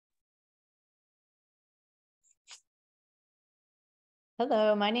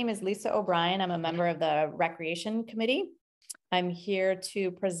Hello, my name is Lisa O'Brien. I'm a member of the Recreation Committee. I'm here to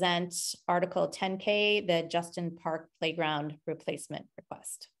present Article 10K, the Justin Park Playground Replacement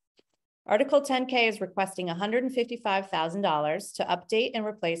Request. Article 10K is requesting $155,000 to update and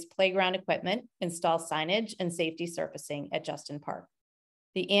replace playground equipment, install signage, and safety surfacing at Justin Park.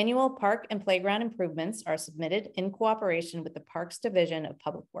 The annual park and playground improvements are submitted in cooperation with the Parks Division of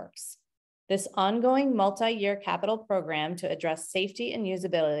Public Works. This ongoing multi-year capital program to address safety and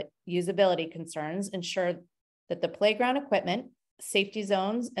usability concerns ensure that the playground equipment, safety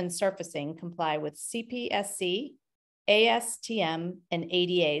zones, and surfacing comply with CPSC, ASTM, and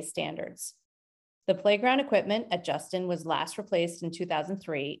ADA standards. The playground equipment at Justin was last replaced in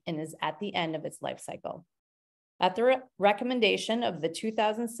 2003 and is at the end of its life cycle. At the recommendation of the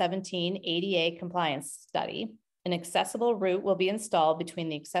 2017 ADA compliance study, an accessible route will be installed between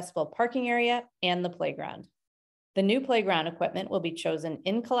the accessible parking area and the playground. The new playground equipment will be chosen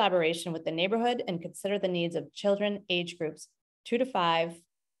in collaboration with the neighborhood and consider the needs of children age groups 2 to 5,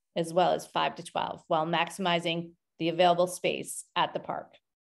 as well as 5 to 12, while maximizing the available space at the park.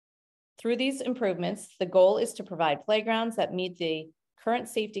 Through these improvements, the goal is to provide playgrounds that meet the current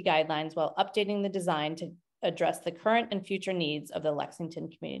safety guidelines while updating the design to address the current and future needs of the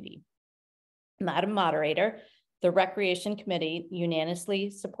Lexington community. Madam Moderator, the Recreation Committee unanimously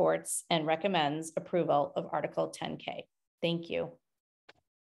supports and recommends approval of Article 10K. Thank you.